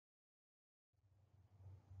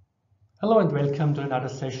Hello and welcome to another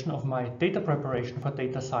session of my data preparation for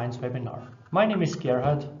data science webinar. My name is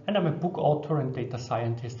Gerhard and I'm a book author and data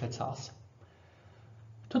scientist at SAS.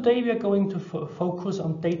 Today we are going to focus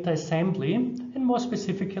on data assembly, and more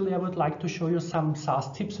specifically I would like to show you some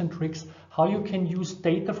SAS tips and tricks how you can use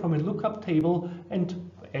data from a lookup table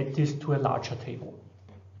and add this to a larger table.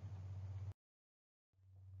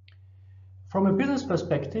 From a business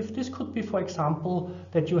perspective, this could be, for example,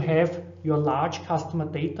 that you have your large customer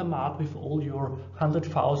data mart with all your hundred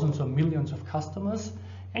thousands or millions of customers,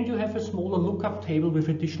 and you have a smaller lookup table with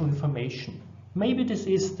additional information. Maybe this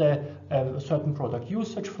is the certain product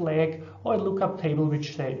usage flag, or a lookup table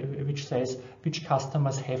which says which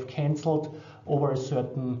customers have cancelled over a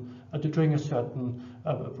certain during a certain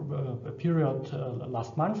period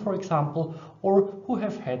last month, for example, or who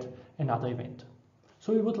have had another event.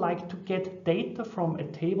 So we would like to get data from a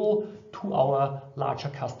table to our larger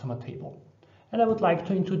customer table. And I would like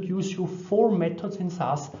to introduce you 4 methods in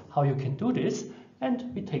SAS how you can do this,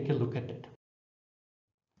 and we take a look at it.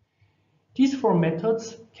 These 4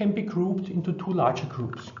 methods can be grouped into 2 larger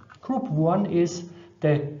groups. Group 1 is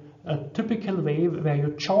the typical way where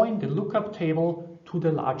you join the lookup table to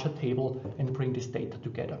the larger table and bring this data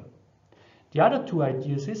together. The other 2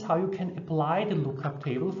 ideas is how you can apply the lookup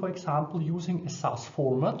table, for example, using a SAS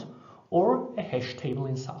format or a hash table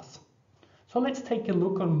in SAS. So let's take a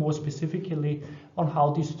look on more specifically on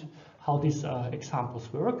how these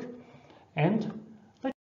examples work. And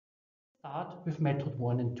let's start with method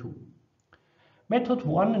 1 and 2. Method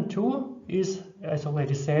 1 and 2 is, as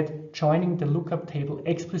already said, joining the lookup table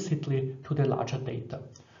explicitly to the larger data.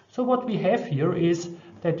 So what we have here is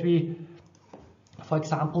that we, for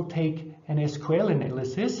example, take an SQL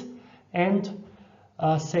analysis and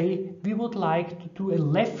say we would like to do a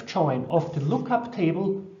left join of the lookup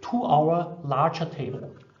table to our larger table.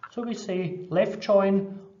 So we say left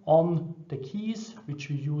join on the keys which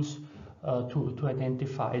we use to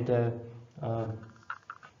identify the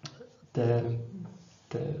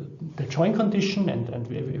join condition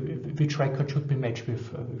and which record should be matched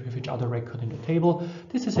with which other record in the table.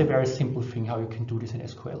 This is a very simple thing how you can do this in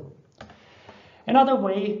SQL. Another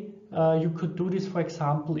way you could do this, for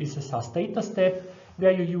example, is a SAS Datastep,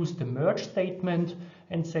 where you use the merge statement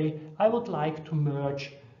and say, I would like to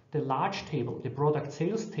merge the large table, the product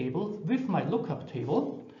sales table, with my lookup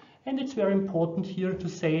table. And it's very important here to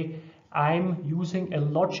say, I'm using a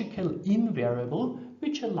logical in variable,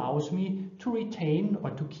 which allows me to retain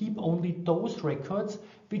or to keep only those records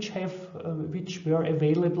which were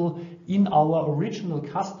available in our original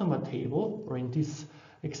customer table, or in this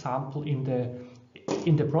example in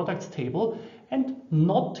the products table, and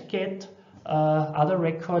not get other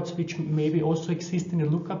records which maybe also exist in the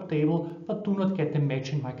lookup table but do not get a match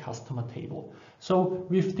in my customer table. So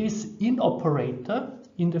with this in operator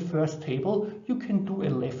in the first table, you can do a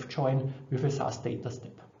left join with a SAS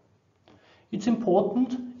Datastep. It's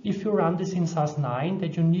important if you run this in SAS 9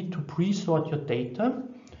 that you need to pre-sort your data.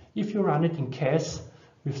 If you run it in CAS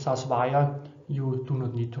with SAS Wire, you do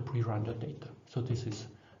not need to pre-run your data. So this is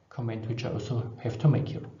comment which I also have to make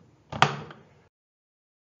here.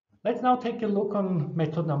 Let's now take a look on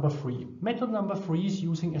method number 3. Method number 3 is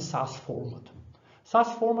using a SAS format. SAS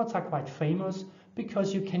formats are quite famous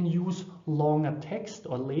because you can use longer text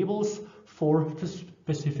or labels for the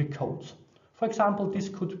specific codes. For example, this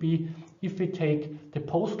could be if we take the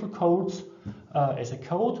postal codes as a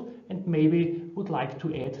code and maybe would like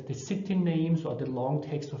to add the city names or the long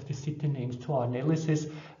text of the city names to our analysis,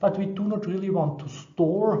 but we do not really want to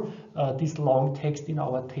store this long text in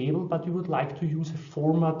our table, but we would like to use a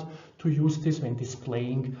format to use this when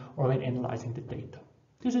displaying or when analyzing the data.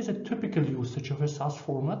 This is a typical usage of a SAS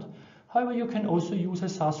format. However, you can also use a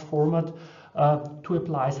SAS format to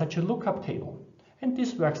apply such a lookup table. And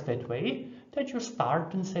this works that way that you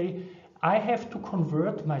start and say, I have to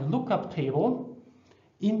convert my lookup table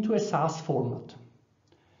into a SAS format.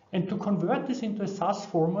 And to convert this into a SAS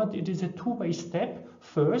format, it is a 2-way step.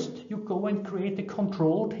 First, you go and create a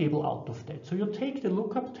control table out of that. So you take the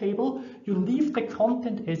lookup table, you leave the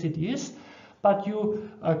content as it is, but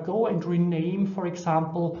you go and rename, for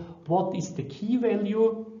example, what is the key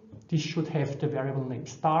value? This should have the variable name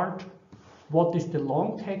start. What is the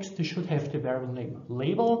long text? This should have the variable name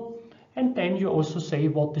label. And then you also say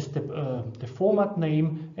what is the format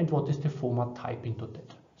name and what is the format type into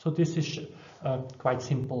that. So this is quite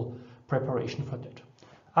simple preparation for that.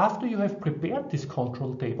 After you have prepared this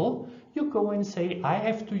control table, you go and say, I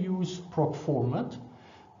have to use proc format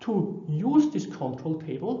to use this control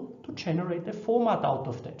table to generate a format out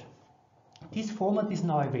of that. This format is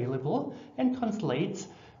now available and translates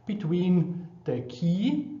between the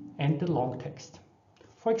key and the long text.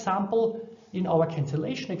 For example, in our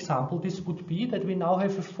cancellation example, this would be that we now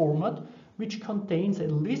have a format which contains a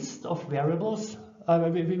list of variables,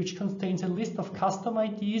 which contains a list of custom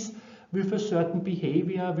IDs with a certain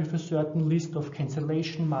behavior, with a certain list of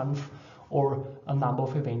cancellation month or a number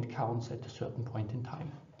of event counts at a certain point in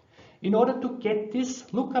time. In order to get this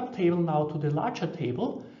lookup table now to the larger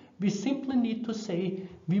table, we simply need to say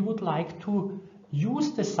we would like to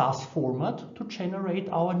use the SAS format to generate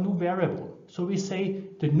our new variable. So we say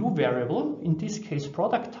the new variable, in this case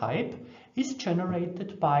product type, is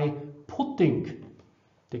generated by putting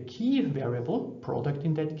the key variable, product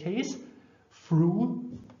in that case, through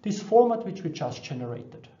this format which we just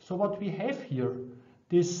generated. So what we have here,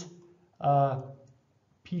 this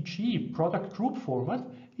PG, product group format,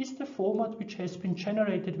 is the format which has been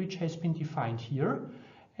generated, which has been defined here.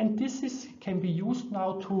 And this can be used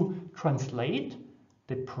now to translate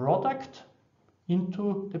the product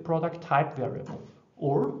into the product type variable.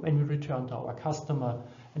 Or when we return to our customer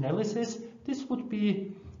analysis, this would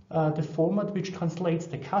be the format which translates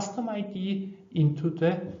the custom ID into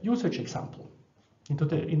the usage example, into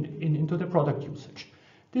the product usage.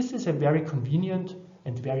 This is a very convenient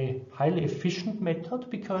and very highly efficient method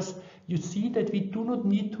because you see that we do not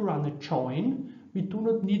need to run a join, we do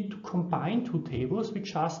not need to combine two tables, we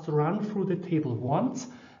just run through the table once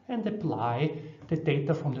and apply the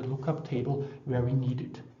data from the lookup table where we need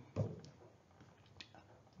it.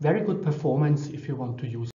 Very good performance if you want to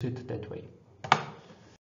use it that way.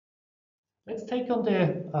 Let's take on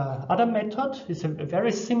the other method. It's a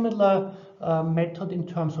very similar method in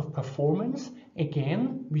terms of performance.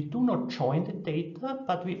 Again, we do not join the data,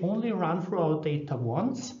 but we only run through our data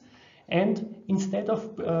once. And instead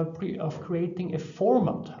of creating a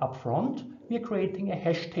format upfront, we are creating a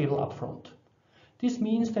hash table upfront. This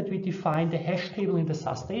means that we define the hash table in the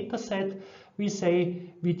SAS dataset. We say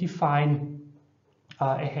we define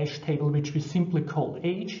a hash table which we simply call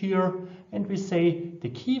age here, and we say the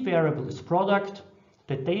key variable is product,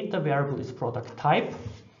 the data variable is product type.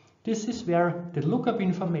 This is where the lookup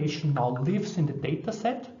information now lives in the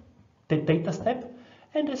dataset, the Datastep,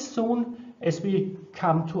 and as soon as we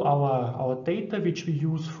come to our data which we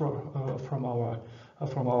use from our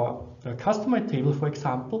customer table, for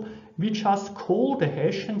example, we just call the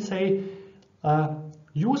hash and say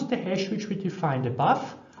use the hash which we defined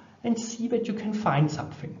above and see that you can find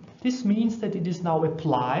something. This means that it is now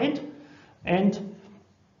applied and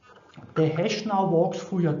the hash now walks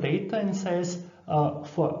through your data and says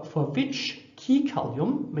for which key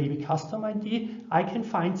column, maybe custom ID, I can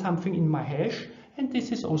find something in my hash, and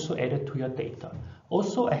this is also added to your data.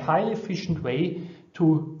 Also a highly efficient way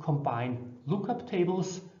to combine lookup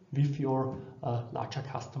tables with your larger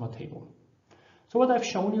customer table. So what I've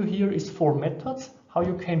shown you here is 4 methods, how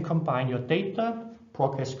you can combine your data,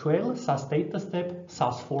 ProcSQL, SAS Datastep,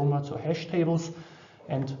 SAS formats or hash tables,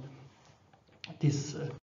 and this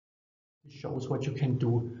shows what you can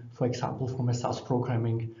do, for example, from a SAS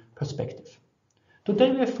programming perspective.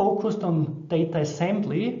 Today we are focused on data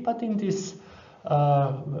assembly, but in this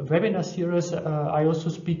webinar series I also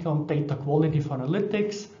speak on data quality for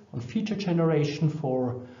analytics, on feature generation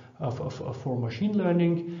for machine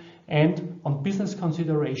learning, and on business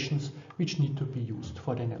considerations which need to be used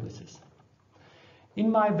for the analysis. In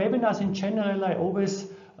my webinars in general, I always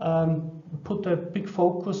put a big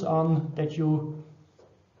focus on that you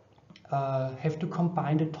have to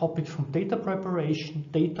combine the topics from data preparation,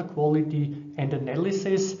 data quality, and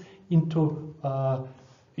analysis into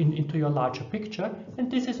your larger picture. And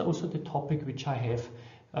this is also the topic which I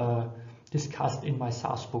have discussed in my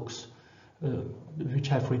SAS books,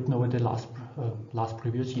 which I've written over the last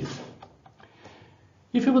previous years.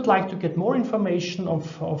 If you would like to get more information of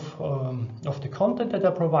the content that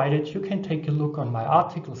I provided, you can take a look on my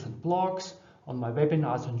articles and blogs, on my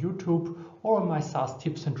webinars on YouTube, or on my SAS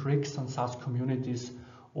tips and tricks on SAS communities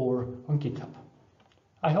or on GitHub.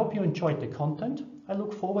 I hope you enjoyed the content. I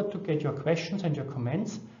look forward to get your questions and your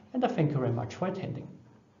comments, and I thank you very much for attending.